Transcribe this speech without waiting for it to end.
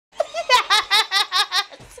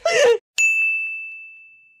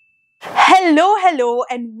Hello,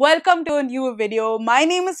 and welcome to a new video. My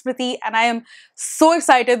name is Priti, and I am so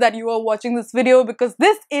excited that you are watching this video because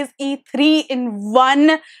this is a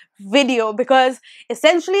 3-in-1 video. Because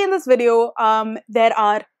essentially in this video, there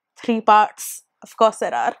are 3 parts. Of course,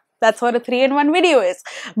 there are. That's what a 3-in-1 video is.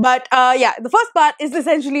 But yeah, the first part is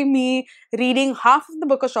essentially me reading half of the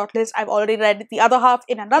book of Shortlist. I've already read the other half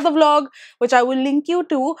in another vlog, which I will link you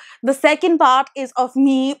to. The second part is of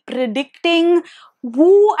me predicting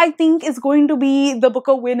who I think is going to be the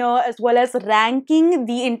Booker winner, as well as ranking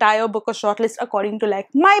the entire Booker shortlist according to like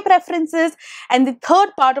my preferences. And the third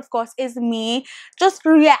part, of course, is me just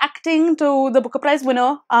reacting to the Booker Prize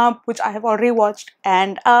winner, which I have already watched.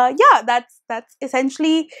 And yeah, that's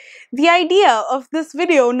essentially the idea of this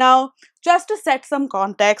video. Now, just to set some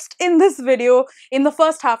context, in this video, in the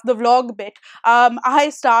first half, the vlog bit,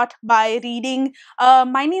 I start by reading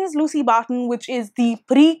My Name is Lucy Barton, which is the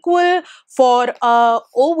prequel for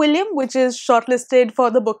O. William, which is shortlisted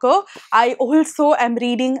for the Booker. I also am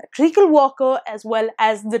reading Treacle Walker as well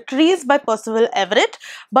as The Trees by Percival Everett.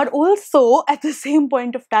 But also, at the same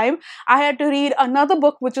point of time, I had to read another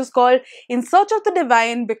book which is called In Search of the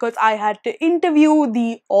Divine, because I had to interview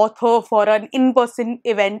the author for an in-person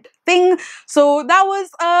event thing. So that was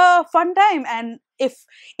a fun time, and if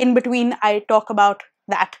in between I talk about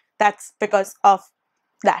that, that's because of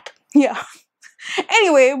that. Yeah.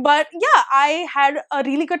 Anyway, but yeah, I had a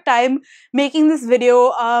really good time making this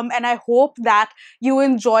video, and I hope that you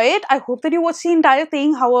enjoy it. I hope that you watch the entire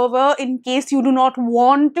thing. However, in case you do not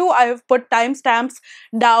want to, I have put timestamps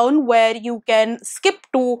down where you can skip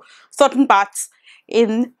to certain parts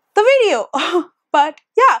in the video. But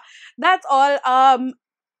yeah, that's all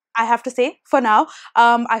I have to say for now.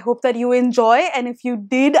 I hope that you enjoy, and if you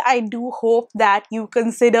did, I do hope that you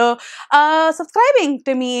consider subscribing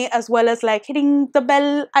to me, as well as like hitting the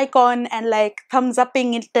bell icon and like thumbs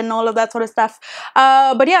upping it and all of that sort of stuff.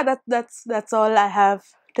 But yeah, that's all I have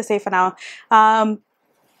to say for now.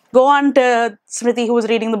 Go on to Smriti, who's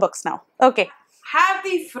reading the books now. Okay.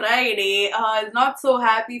 Happy Friday. Not so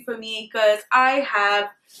happy for me because I have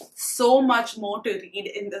so much more to read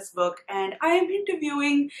in this book, and I am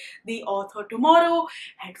interviewing the author tomorrow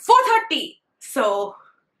at 4:30. So,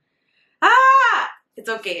 it's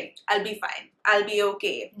okay. I'll be fine. I'll be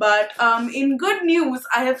okay. But in good news,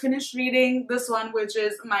 I have finished reading this one, which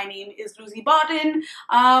is My Name is Lucy Barton,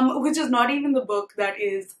 which is not even the book that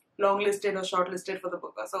is longlisted or shortlisted for the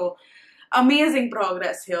Booker. So, amazing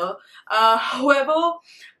progress here. However,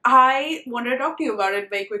 I wanted to talk to you about it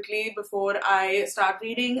very quickly before I start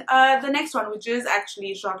reading the next one, which is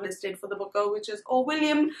actually shortlisted for the Booker, which is O.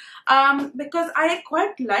 William, because I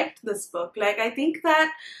quite liked this book. Like, I think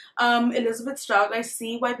that Elizabeth Strout, I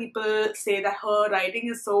see why people say that her writing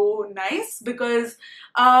is so nice, because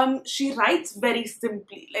she writes very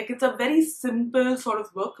simply. Like, it's a very simple sort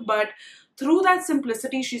of book, but through that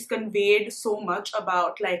simplicity, she's conveyed so much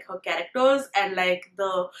about like her characters and like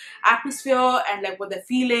the atmosphere and like what they're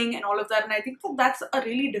feeling and all of that. And I think that that's a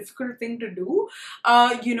really difficult thing to do,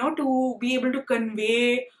 you know, to be able to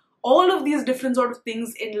convey all of these different sort of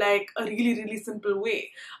things in like a really simple way.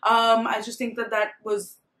 I just think that that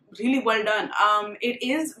was really well done. It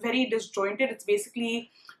is very disjointed. It's basically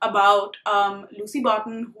about Lucy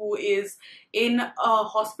Barton, who is in a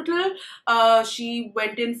hospital. She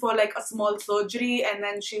went in for like a small surgery, and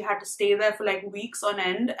then she had to stay there for like weeks on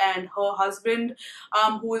end, and her husband,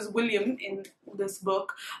 who is William in this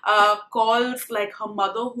book, calls like her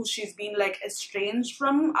mother, who she's been like estranged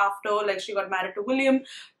from after like she got married to William,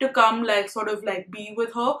 to come like sort of like be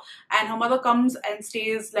with her. And her mother comes and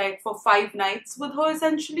stays like for 5 nights with her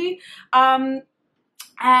essentially.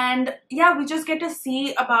 And yeah, we just get to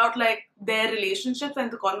see about like their relationships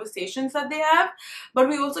and the conversations that they have, but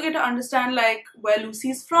we also get to understand like where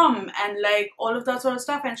Lucy's from and like all of that sort of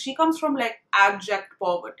stuff. And she comes from like abject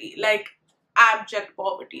poverty, like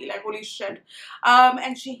holy shit.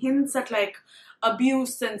 And she hints at like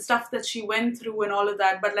abuse and stuff that she went through and all of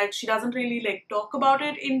that, but like she doesn't really like talk about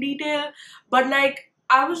it in detail. But like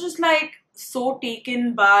I was just like so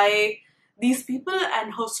taken by these people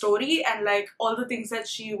and her story and like all the things that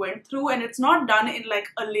she went through, and it's not done in like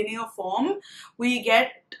a linear form. We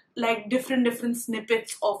get like different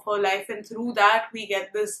snippets of her life, and through that we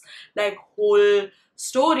get this like whole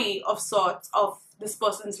story of sorts of this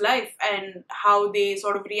person's life and how they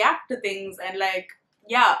sort of react to things. And like,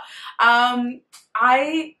 yeah,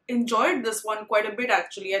 I enjoyed this one quite a bit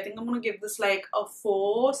actually. I think I'm gonna give this like a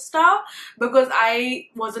 4-star, because I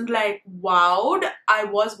wasn't like wowed. I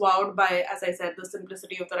was wowed by, as I said, the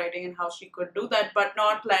simplicity of the writing and how she could do that, but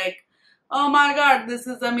not like, oh my god, this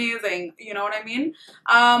is amazing, you know what I mean?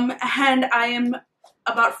 And I am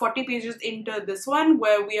about 40 pages into this one,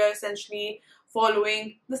 where we are essentially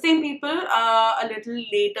following the same people a little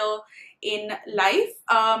later in life,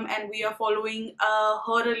 and we are following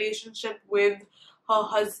her relationship with her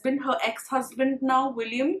husband, her ex-husband now,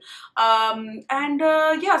 William, and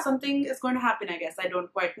yeah, something is going to happen, I guess. I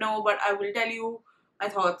don't quite know, but I will tell you my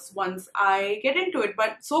thoughts once I get into it.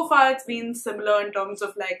 But so far it's been similar in terms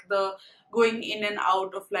of like the going in and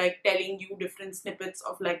out of like telling you different snippets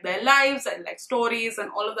of like their lives and like stories and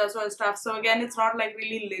all of that sort of stuff. So again, it's not like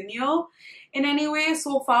really linear in any way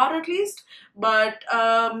so far, at least. But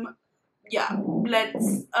yeah,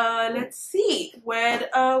 let's see where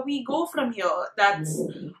we go from here. That's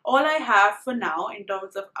all I have for now in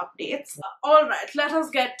terms of updates. All right, let us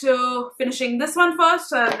get to finishing this one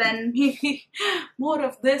first, then maybe more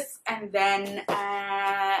of this, and then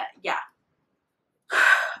yeah.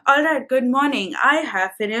 All right, good morning. I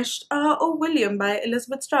have finished Oh William by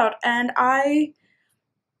Elizabeth Strout, and I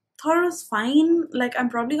thought it was fine. Like, I'm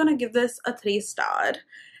probably gonna give this a 3-star,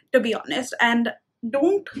 to be honest. And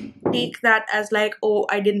don't take that as like, oh,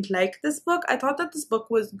 I didn't like this book. I thought that this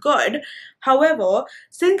book was good. However,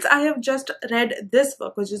 since I have just read this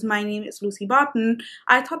book, which is My Name is Lucy Barton,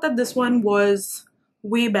 I thought that this one was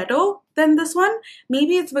way better than this one.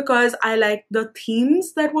 Maybe it's because I like the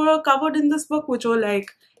themes that were covered in this book, which were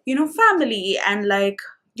like, you know, family and like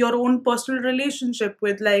your own personal relationship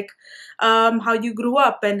with like how you grew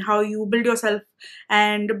up and how you build yourself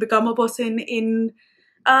and become a person in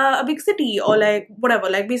a big city, or like whatever,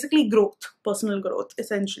 like basically growth, personal growth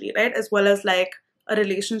essentially, right? As well as like a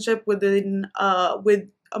relationship within with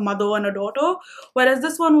a mother and a daughter, whereas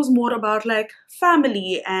this one was more about like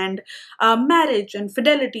family and marriage and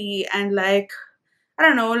fidelity and like, I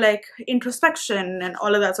don't know, like introspection and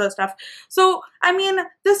all of that sort of stuff. So I mean,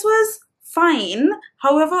 this was fine.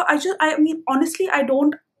 However, I mean, honestly, I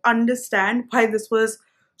don't understand why this was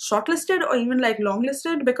shortlisted or even like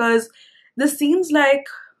longlisted, because this seems like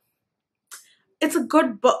it's a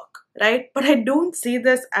good book, right? But I don't see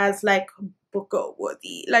this as like Booker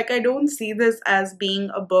worthy. Like, I don't see this as being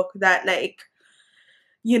a book that like,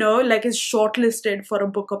 you know, like is shortlisted for a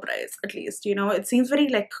Booker Prize, at least, you know. It seems very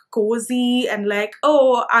like cozy and like,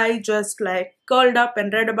 oh, I just like curled up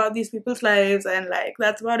and read about these people's lives and like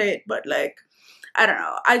that's about it. But like, I don't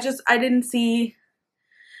know, I didn't see,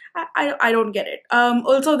 I don't get it.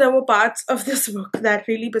 Also, there were parts of this book that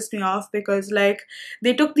really pissed me off, because like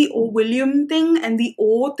they took the O William thing and the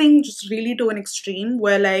O thing just really to an extreme,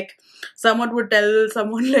 where like someone would tell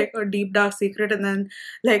someone like a deep dark secret and then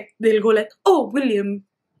like they'll go like, oh William,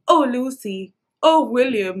 oh Lucy, oh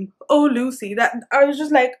William, oh Lucy. That I was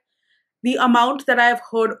just like, the amount that I've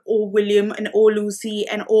heard oh William and oh Lucy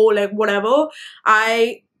and oh like whatever,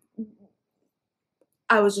 I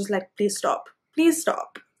was just like, please stop,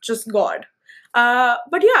 just God.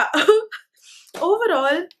 But yeah,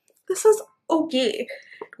 overall this was okay. It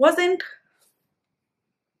wasn't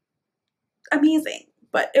amazing,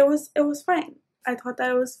 but it was fine. I thought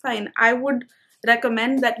that it was fine. I would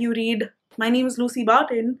recommend that you read My Name is Lucy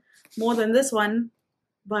Barton more than this one,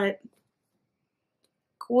 but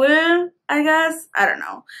cool, I guess. I don't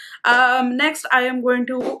know. Next I am going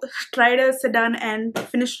to try to sit down and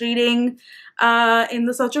finish reading In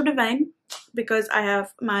the Search of Divine, because I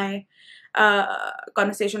have my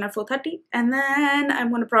conversation at 4:30, and then I'm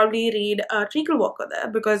going to probably read Treacle Walker there,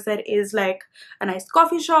 because there is like a nice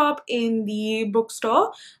coffee shop in the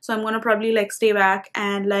bookstore. So I'm going to probably like stay back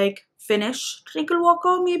and like finish Treacle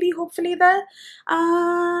Walker, maybe, hopefully there,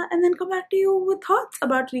 and then come back to you with thoughts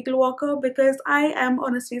about Treacle Walker, because I am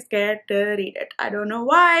honestly scared to read it. I don't know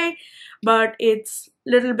why, but it's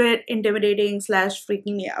a little bit intimidating /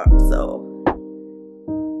 freaking me out. So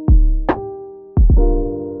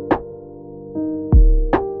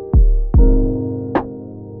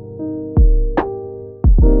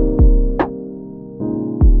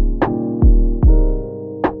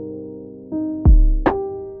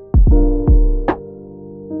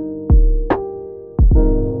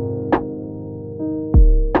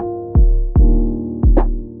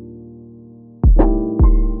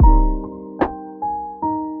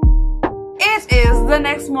the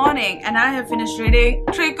next morning and I have finished reading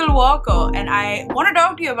Treacle Walker, and I want to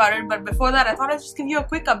talk to you about it, but before that I thought I'd just give you a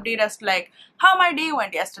quick update as to like how my day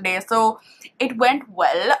went yesterday. So it went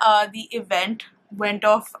well. The event went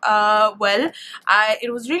off well.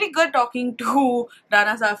 It was really good talking to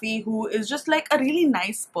Rana Safi, who is just like a really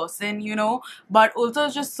nice person, you know, but also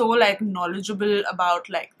just so like knowledgeable about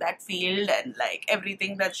like that field and like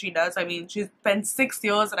everything that she does. I mean, she spent 6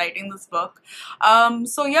 years writing this book.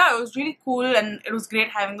 So yeah, it was really cool, and it was great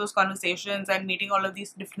having those conversations and meeting all of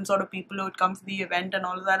these different sort of people who would come to the event and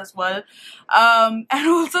all of that as well. And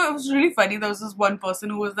also it was really funny. There was this one person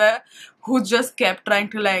who was there who just kept trying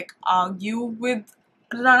to like argue with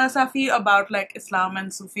Rana Safi about like Islam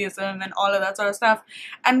and Sufism and all of that sort of stuff,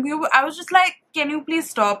 and I was just like, can you please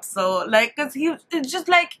stop, sir? Like, cause it's just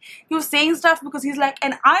like he was saying stuff because he's like,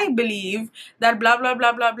 and I believe that blah blah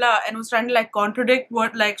blah blah blah, and was trying to like contradict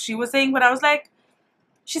what like she was saying, but I was like,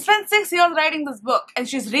 she spent 6 years writing this book and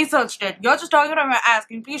she's researched it. You're just talking about my ass.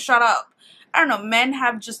 Can you please shut up? I don't know. Men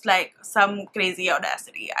have just like some crazy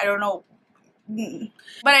audacity. I don't know.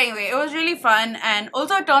 But anyway, it was really fun, and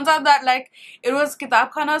also it turns out that like it was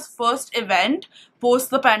Kitab Khana's first event post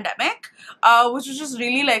the pandemic, which was just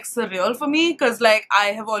really like surreal for me, because like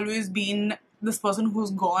I have always been this person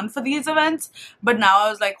who's gone for these events, but now I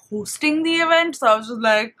was like hosting the event, so I was just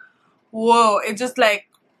like, whoa, it just like,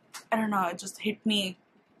 I don't know, it just hit me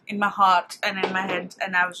in my heart and in my head,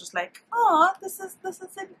 and I was just like, oh, this is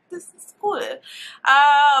cool.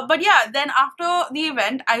 But yeah, then after the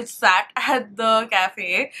event, I sat at the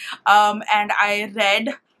cafe, and I read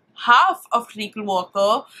half of Treacle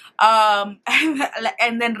Walker,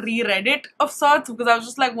 and then reread it of sorts, because I was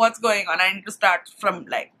just like, what's going on? I need to start from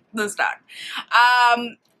like the start.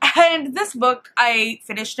 And this book, I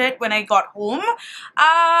finished it when I got home,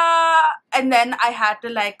 and then I had to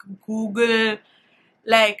like Google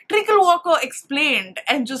like Treacle Walker explained,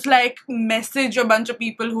 and just like message a bunch of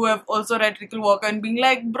people who have also read Treacle Walker and being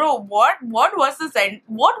like, bro, what was this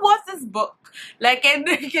what was this book? Like,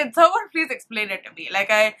 can someone please explain it to me? Like,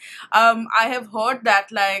 I have heard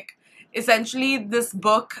that like essentially this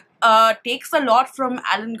book takes a lot from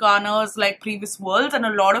Alan Garner's like previous worlds, and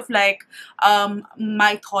a lot of like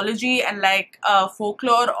mythology and like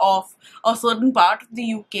folklore of a certain part of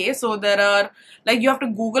the UK. So there are like, you have to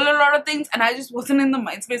Google a lot of things, and I just wasn't in the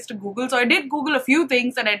mind space to Google, so I did Google a few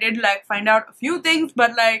things, and I did like find out a few things,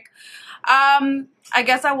 but like I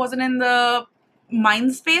guess I wasn't in the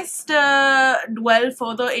mind space to dwell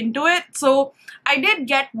further into it. So I did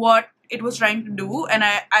get what it was trying to do, and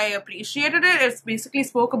I appreciated it. It basically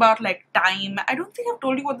spoke about like time. I don't think I've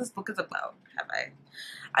told you what this book is about, have I?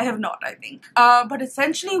 I have not, I think. But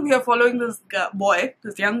essentially we are following this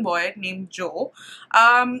young boy named Joe,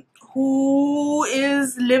 who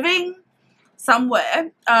is living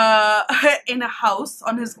somewhere in a house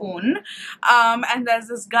on his own, and there's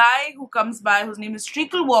this guy who comes by whose name is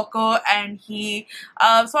Treacle Walker, and he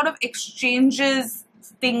sort of exchanges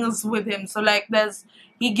things with him. So like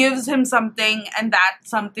he gives him something, and that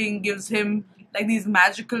something gives him like these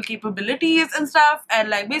magical capabilities and stuff, and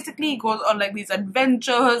like basically he goes on like these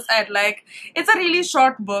adventures, and like it's a really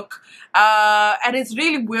short book, and it's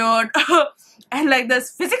really weird. And like there's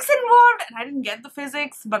physics involved, and I didn't get the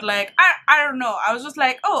physics, but like I don't know, I was just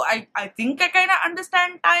like, oh, I think I kind of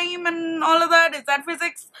understand time and all of that. Is that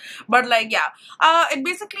physics? But like, yeah, it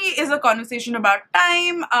basically is a conversation about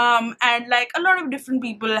time, and like a lot of different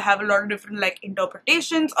people have a lot of different like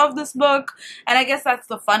interpretations of this book, and I guess that's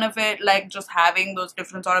the fun of it, like just having those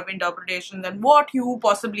different sort of interpretations and what you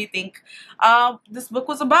possibly think this book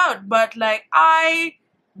was about. But like, I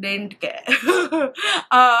didn't care.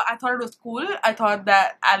 I thought it was cool. I thought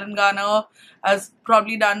that Alan Garner has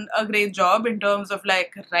probably done a great job in terms of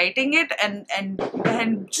like writing it and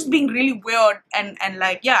just being really weird, and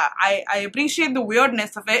like, yeah, I appreciate the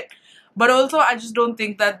weirdness of it, but also I just don't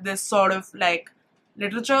think that this sort of like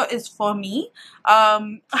literature is for me.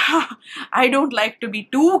 I don't like to be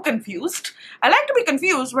too confused. I like to be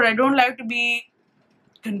confused, but I don't like to be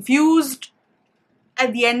confused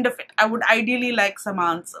at the end of it. I would ideally like some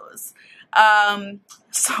answers.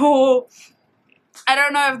 So I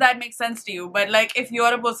don't know if that makes sense to you, but like, if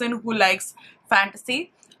you're a person who likes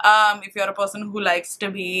fantasy, if you're a person who likes to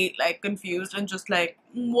be like confused and just like,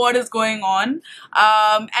 what is going on,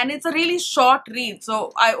 and it's a really short read,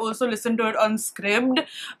 so I also listened to it on Scribd,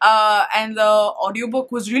 and the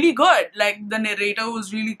audiobook was really good. Like, the narrator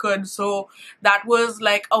was really good, so that was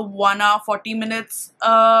like a 1 hour 40 minutes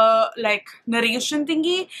like narration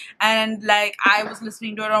thingy, and like I was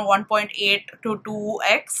listening to it on 1.8 to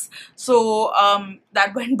 2x, so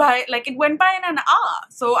that went by, like it went by in an hour.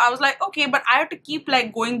 So I was like, okay, but I have to keep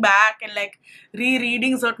like going back and like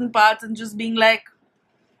rereading certain parts and just being like,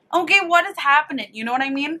 okay, what is happening, you know what I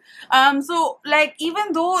mean? So like,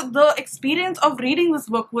 even though the experience of reading this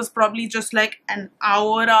book was probably just like an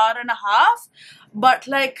hour and a half, but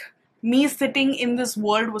like me sitting in this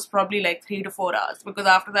world was probably like 3 to 4 hours, because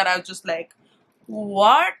after that I was just like,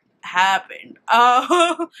 what happened?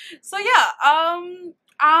 So yeah,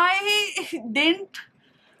 I didn't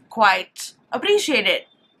quite appreciate it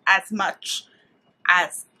as much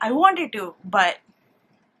as I wanted to, but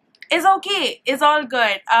it's okay. It's all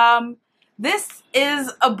good. This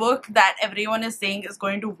is a book that everyone is saying is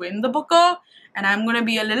going to win the Booker, and I'm gonna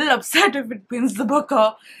be a little upset if it wins the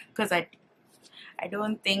Booker, because I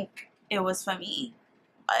don't think it was for me,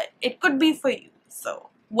 but it could be for you. So,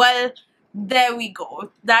 well, there we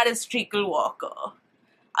go. That is Treacle Walker.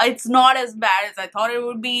 It's not as bad as I thought it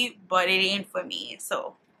would be, but it ain't for me.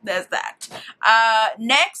 So there's that.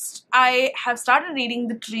 Next, I have started reading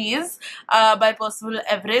The Trees by Percival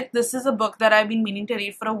Everett. This is a book that I've been meaning to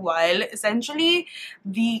read for a while. Essentially,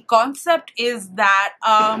 the concept is that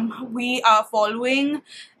we are following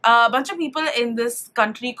a bunch of people in this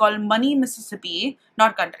country called Money, Mississippi.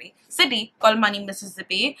 Not country, city called Money,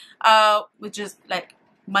 Mississippi, which is like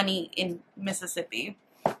money in Mississippi.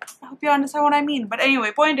 I hope you understand what I mean. But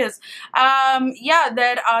anyway, point is, yeah,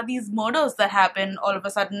 there are these murders that happen all of a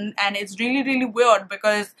sudden, and it's really, really weird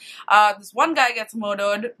because this one guy gets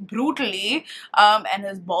murdered brutally, and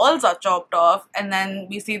his balls are chopped off, and then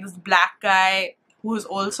we see this black guy who's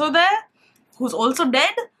also there, who's also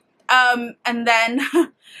dead, and then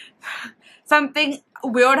something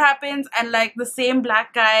weird happens, and like the same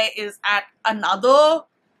black guy is at another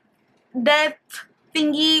death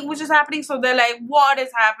thingy which is happening, so they're like, what is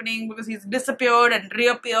happening, because he's disappeared and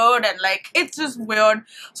reappeared, and like it's just weird.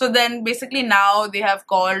 So then basically now they have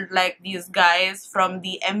called like these guys from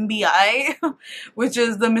the MBI which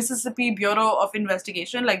is the Mississippi Bureau of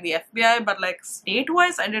Investigation, like the FBI, but like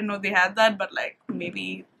state-wise. I didn't know they had that, but like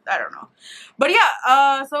maybe, I don't know. But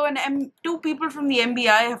yeah, so two people from the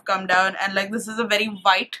MBI have come down, and like this is a very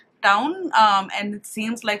white town, and it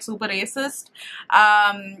seems like super racist,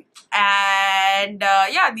 and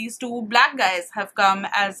yeah, these two black guys have come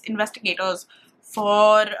as investigators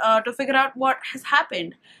for to figure out what has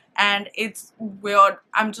happened, and it's weird.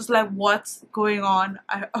 I'm just like, what's going on?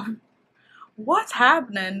 What's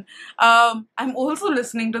happening? I'm also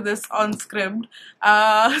listening to this on Scribd,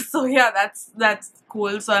 so yeah, that's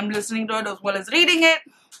cool. So I'm listening to it as well as reading it,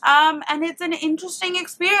 and it's an interesting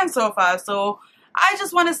experience so far. So I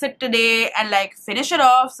just want to sit today and like finish it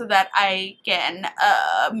off so that I can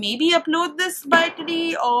maybe upload this by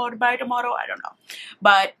today or by tomorrow. I don't know,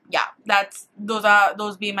 but yeah,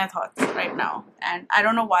 those be my thoughts right now. And I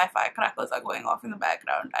don't know why firecrackers are going off in the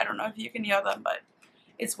background. I don't know if you can hear them, but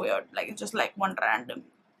it's weird. Like it's just like one random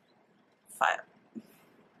fire.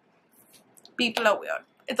 People are weird.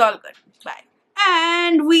 It's all good. Bye.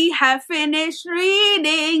 And we have finished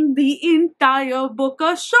reading the entire book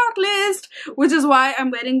of Shortlist, which is why I'm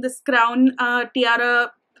wearing this crown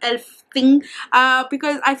tiara elf thing,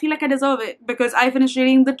 because I feel like I deserve it, because I finished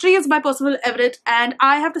reading The Trees by Percival Everett, and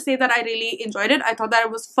I have to say that I really enjoyed it. I thought that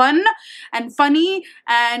it was fun and funny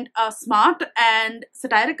and smart and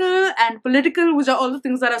satirical and political, which are all the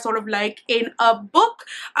things that I sort of like in a book,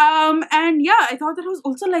 and yeah, I thought that it was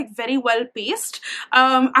also like very well paced.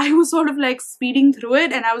 I was sort of like speeding through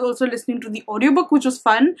it, and I was also listening to the audiobook, which was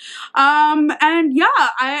fun, and yeah,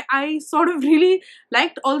 I sort of really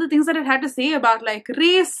liked all the things that it had to say about like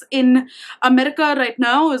race in America right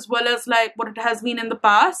now, as well as like what it has been in the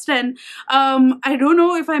past. And I don't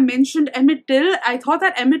know if I mentioned Emmett Till. I thought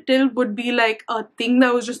that Emmett Till would be like a thing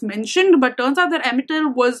that was just mentioned, but turns out that Emmett Till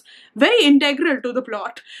was very integral to the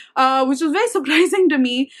plot, which was very surprising to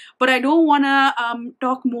me. But I don't want to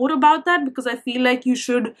talk more about that, because I feel like you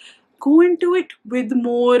should go into it with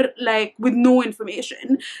more, like, with no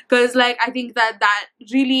information, because like I think that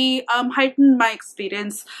really heightened my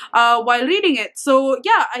experience while reading it. So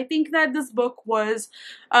yeah, I think that this book was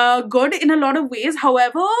good in a lot of ways.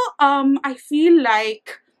 However, I feel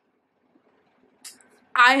like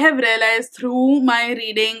I have realized through my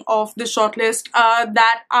reading of the shortlist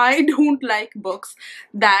that I don't like books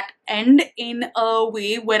that end in a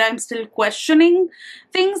way where I'm still questioning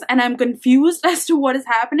things and I'm confused as to what is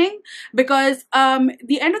happening, because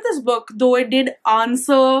the end of this book, though it did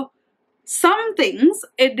answer some things,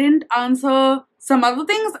 it didn't answer some other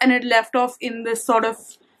things, and it left off in this sort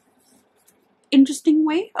of interesting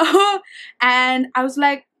way. And I was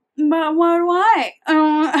like, but why?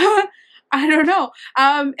 I don't know.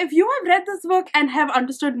 If you have read this book and have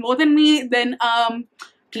understood more than me, then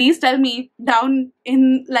please tell me down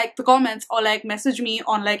in like the comments, or like message me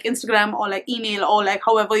on like Instagram, or like email, or like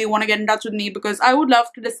however you want to get in touch with me, because I would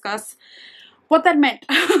love to discuss what that meant.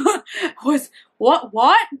 Was what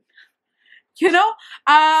you know?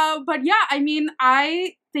 But yeah, I mean,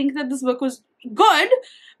 I think that this book was good,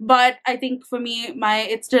 but I think for me,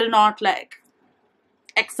 it's still not like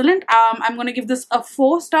excellent. I'm gonna give this a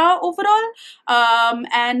 4-star overall.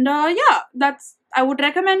 And yeah, I would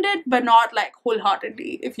recommend it, but not like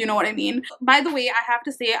wholeheartedly, if you know what I mean. By the way, I have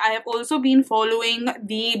to say, I have also been following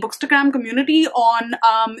the Bookstagram community on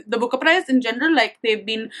the Booker Prize in general. Like, they've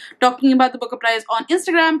been talking about the Booker Prize on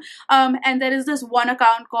Instagram, and there is this one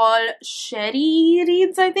account called Sherry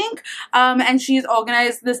Reads, I think, and she's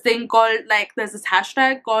organized this thing called, like, there's this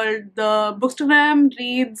hashtag called the Bookstagram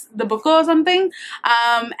Reads the Booker or something,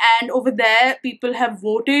 and over there people have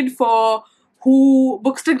voted for who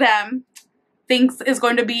Bookstagram thinks is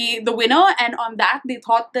going to be the winner, and on that they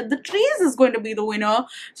thought that The Trees is going to be the winner.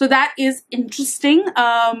 So that is interesting.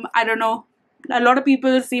 I don't know, a lot of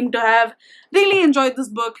people seem to have really enjoyed this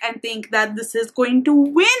book and think that this is going to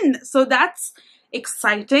win, so that's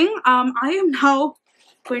exciting. I am now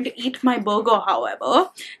going to eat my burger, however,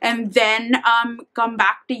 and then come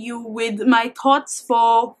back to you with my thoughts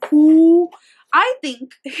for who I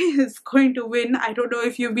think is going to win. I don't know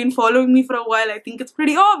if you've been following me for a while. I think it's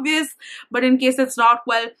pretty obvious, but in case it's not,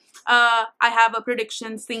 well, I have a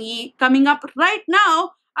predictions thingy coming up right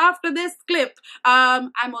now after this clip.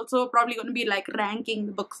 I'm also probably going to be like ranking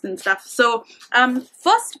the books and stuff. So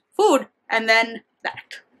first food and then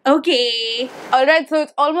that. Okay. Alright, so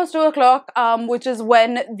it's almost 2 o'clock, which is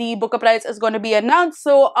when the Booker Prize is going to be announced.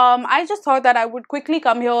 So I just thought that I would quickly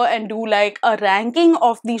come here and do like a ranking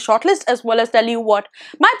of the shortlist, as well as tell you what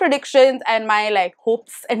my predictions and my like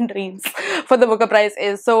hopes and dreams for the Booker Prize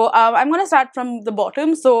is. So I'm going to start from the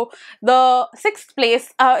bottom. So the 6th place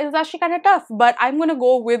is actually kind of tough, but I'm going to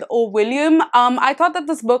go with O. William. I thought that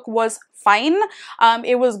this book was fine.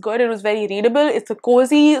 It was good. It was very readable. It's a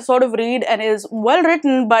cozy sort of read and is well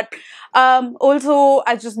written, but also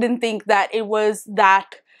I just didn't think that it was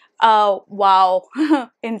that wow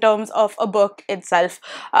in terms of a book itself.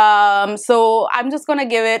 So I'm just gonna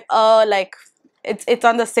give it a like, it's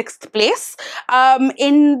on the 6th place.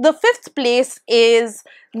 In the 5th place is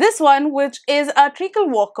this one, which is a Treacle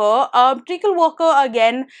Walker. Treacle Walker,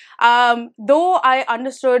 again, though I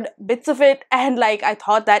understood bits of it and like I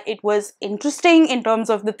thought that it was interesting in terms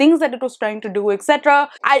of the things that it was trying to do, etc.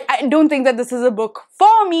 I don't think that this is a book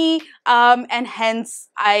for me, and hence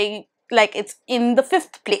it's in the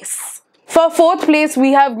 5th place. For 4th place,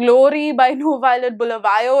 we have Glory by No Violet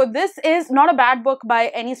Bulawayo. This is not a bad book by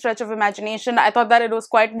any stretch of imagination. I thought that it was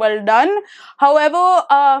quite well done. However,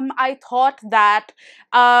 I thought that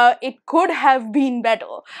it could have been better.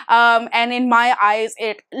 And in my eyes,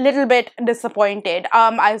 it little bit disappointed.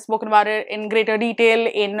 I've spoken about it in greater detail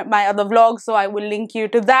in my other vlogs, so I will link you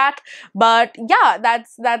to that. But yeah,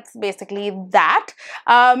 that's basically that.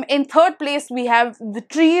 In 3rd place, we have The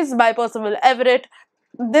Trees by Percival Everett.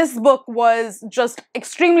 This book was just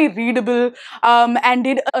extremely readable, and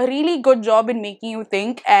did a really good job in making you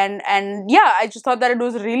think, and yeah, I just thought that it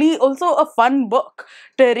was really also a fun book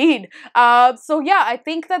to read. So yeah, I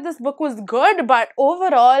think that this book was good, but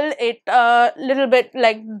overall it little bit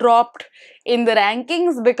like dropped in the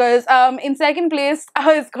rankings, because in 2nd place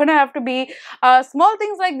it's gonna have to be Small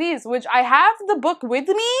Things Like These, which I have the book with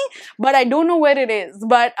me, but I don't know where it is.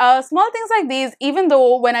 But Small Things Like These, even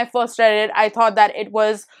though when I first read it I thought that it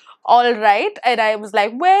was all right, and I was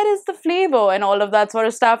like, where is the flavor and all of that sort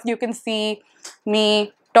of stuff. You can see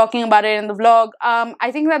me talking about it in the vlog.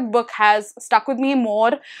 I think that book has stuck with me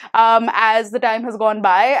more as the time has gone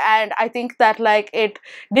by, and I think that like it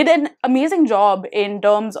did an amazing job in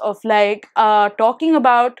terms of like talking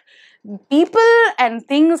about people and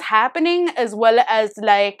things happening, as well as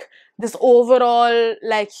like this overall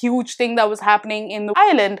like huge thing that was happening in the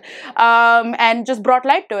island, and just brought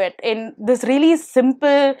light to it in this really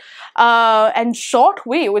simple and short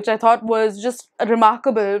way, which I thought was just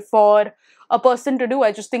remarkable for a person to do.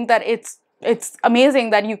 I just think that it's amazing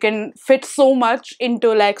that you can fit so much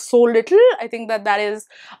into like so little. I think that is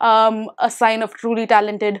a sign of truly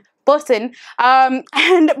talented person.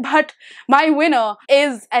 But my winner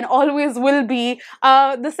is and always will be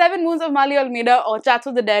The 7 Moons of Mali Almeida, or Chats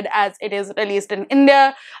of the Dead as it is released in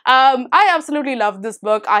India. I absolutely love this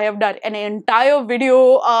book. I have done an entire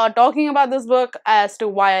video talking about this book as to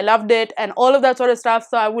why I loved it and all of that sort of stuff,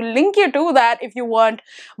 so I will link you to that if you want.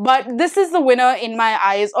 But this is the winner in my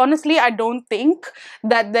eyes. Honestly, I don't think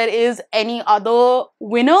that there is any other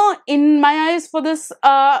winner in my eyes for this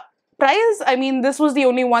prize, I mean, this was the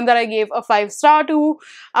only one that I gave a 5-star to.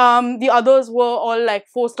 The others were all like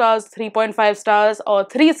 4 stars, 3.5 stars, or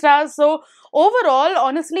 3 stars. So overall,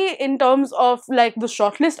 honestly, in terms of like the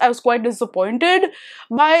shortlist, I was quite disappointed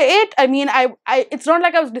by it. I mean, it's not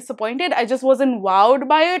like I was disappointed, I just wasn't wowed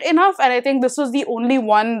by it enough, and I think this was the only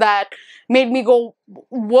one that made me go,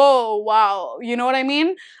 whoa, wow, you know what I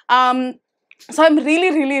mean? So I'm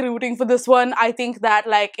really, really rooting for this one. I think that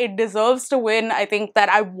like it deserves to win. I think that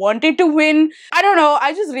I want it to win. I don't know,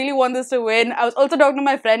 I just really want this to win. I was also talking to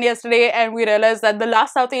my friend yesterday and we realized that the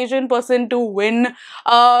last South Asian person to win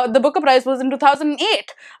the Booker Prize was in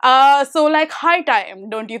 2008. So like high time,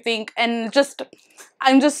 don't you think? And just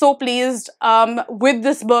I'm just so pleased with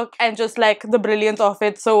this book and just like the brilliance of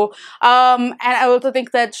it. So and I also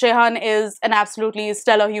think that Shehan is an absolutely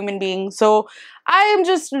stellar human being. So I am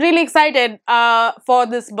just really excited for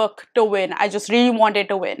this book to win. I just really want it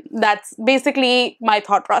to win. That's basically my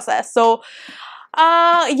thought process. So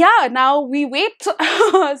yeah, now we wait.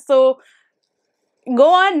 So go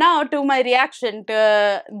on now to my reaction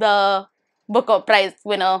to the Booker Prize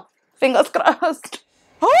winner. Fingers crossed.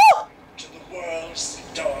 Oh! To the world's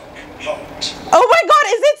dark heart. Oh my god,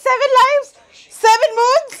 is it 7 lives? 7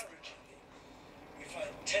 moons? We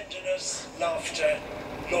find tenderness, laughter,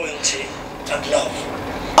 loyalty, and love.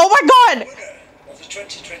 Oh my god! The winner of the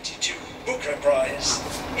 2022 Booker Prize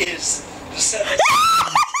is the 7th.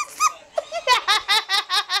 Yes!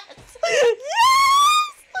 Yes!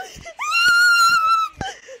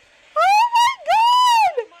 Oh my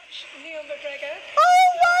god! Neil McGregor. Oh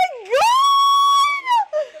my god!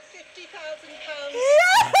 £50,000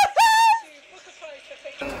 Yes! to Booker Prize for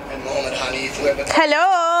fiction. And Mohammed Hanif, whoever. Hello!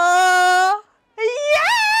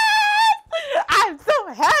 Yes! I'm so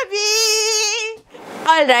happy!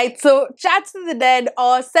 Alright, so Chats to the Dead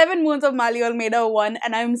or 7 Moons of Mali Almeida won,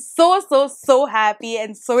 and I'm so happy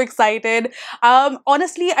and so excited.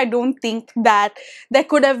 Honestly, I don't think that there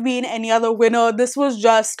could have been any other winner. This was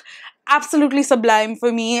just absolutely sublime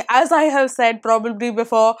for me. As I have said probably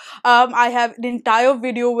before, I have an entire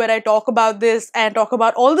video where I talk about this and talk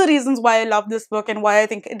about all the reasons why I love this book and why I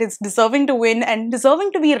think it is deserving to win and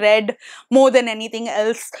deserving to be read more than anything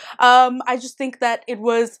else. I just think that it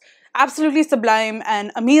was absolutely sublime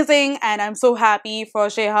and amazing, and I'm so happy for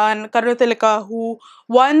Shehan Karunatilaka, who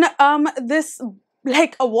won this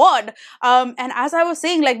like award. And as I was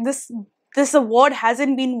saying, like this award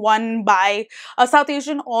hasn't been won by a South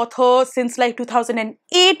Asian author since like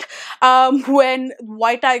 2008 when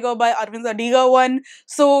White Tiger by Arvind Adiga won.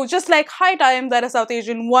 So just like high time that a South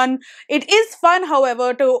Asian won. It is fun,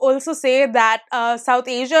 however, to also say that South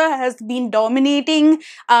Asia has been dominating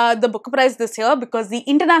the Booker Prize this year, because the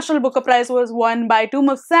International Booker Prize was won by Tomb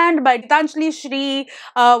of Sand by Gitanjali Shri,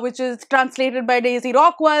 which is translated by Daisy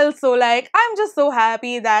Rockwell. So like I'm just so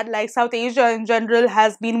happy that like South Asia in general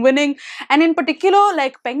has been winning. And in particular,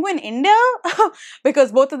 like Penguin India,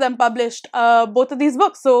 because both of them published both of these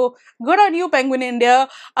books. So good on you, Penguin India.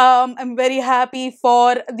 I'm very happy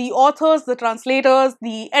for the authors, the translators,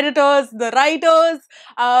 the editors, the writers.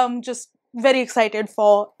 Just very excited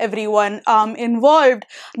for everyone involved.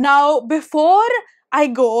 Now, before I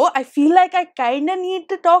go, I feel like I kind of need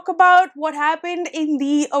to talk about what happened in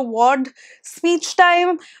the award speech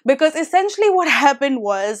time, because essentially what happened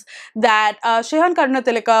was that Shehan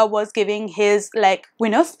Karunatilaka was giving his like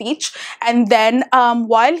winner speech, and then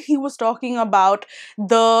while he was talking about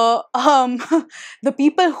the the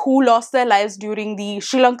people who lost their lives during the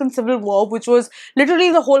Sri Lankan Civil War, which was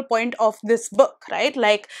literally the whole point of this book, right?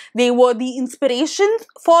 Like they were the inspiration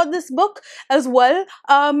for this book as well.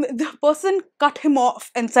 The person cut him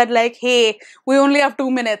off and said like, hey, we only have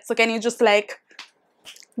 2 minutes, so can you just like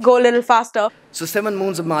go a little faster? So 7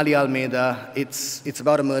 Moons of Mali Almeida, it's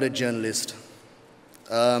about a murdered journalist.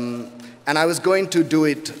 And I was going to do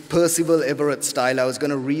it Percival Everett style. I was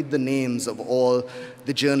going to read the names of all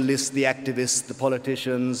the journalists, the activists, the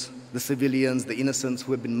politicians, the civilians, the innocents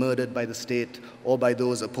who have been murdered by the state or by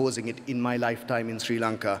those opposing it in my lifetime in Sri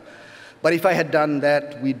Lanka. But if I had done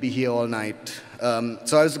that, we'd be here all night.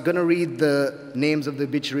 So I was going to read the names of the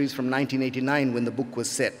obituaries from 1989 when the book was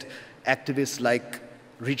set. Activists like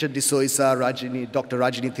Richard de Soisa, Dr.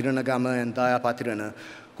 Rajini Thiranagama, and Daya Patirana,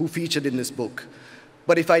 who featured in this book.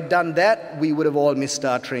 But if I'd done that, we would have all missed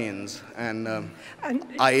our trains. And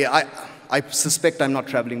I suspect I'm not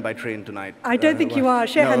traveling by train tonight. I don't think you are,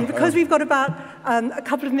 Shehan, No, because we've got about a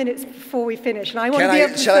couple of minutes before we finish. And I want to be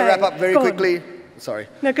able to Shall I wrap up very quickly? sorry.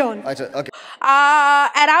 No, go on. Okay.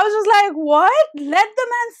 And I was just like, what? Let the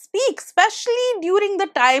man speak, especially during the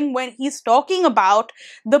time when he's talking about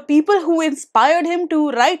the people who inspired him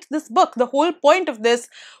to write this book. The whole point of this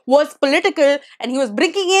was political, and he was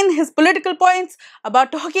bringing in his political points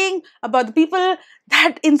about talking about the people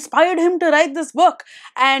that inspired him to write this book.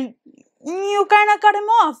 And you kind of cut him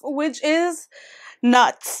off, which is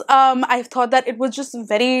nuts. I thought that it was just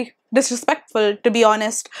very disrespectful, to be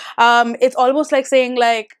honest. It's almost like saying,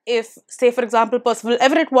 like, if, say for example, Percival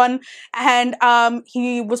Everett won, and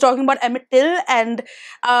he was talking about Emmett Till, and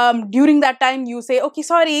during that time you say, okay,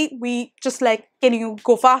 sorry, we just like, can you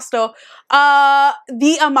go faster?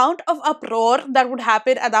 The amount of uproar that would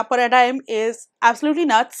happen at that point of time is absolutely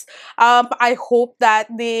nuts. I hope that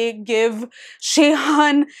they give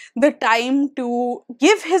Shehan the time to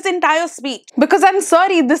give his entire speech, because I'm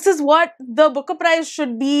sorry, this is what the Booker Prize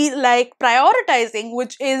should be like prioritizing,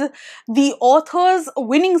 which is the author's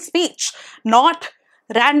winning speech, not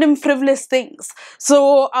random frivolous things.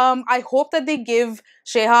 So I hope that they give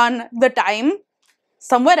Shehan the time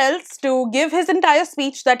somewhere else to give his entire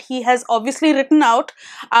speech that he has obviously written out.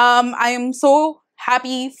 I am so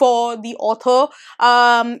happy for the author,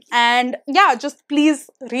 and yeah, just please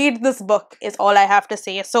read this book is all I have to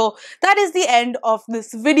say. So that is the end of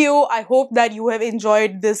this video. I hope that you have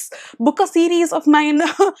enjoyed this Booker series of mine.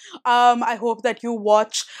 I hope that you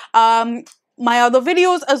watch my other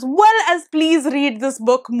videos as well as please read this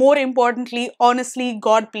book. More importantly, honestly,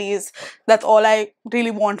 God please, that's all I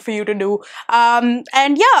really want for you to do. And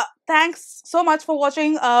yeah, thanks so much for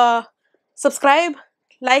watching. Subscribe,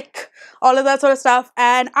 like, all of that sort of stuff,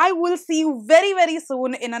 and I will see you very, very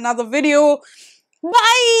soon in another video.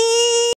 Bye!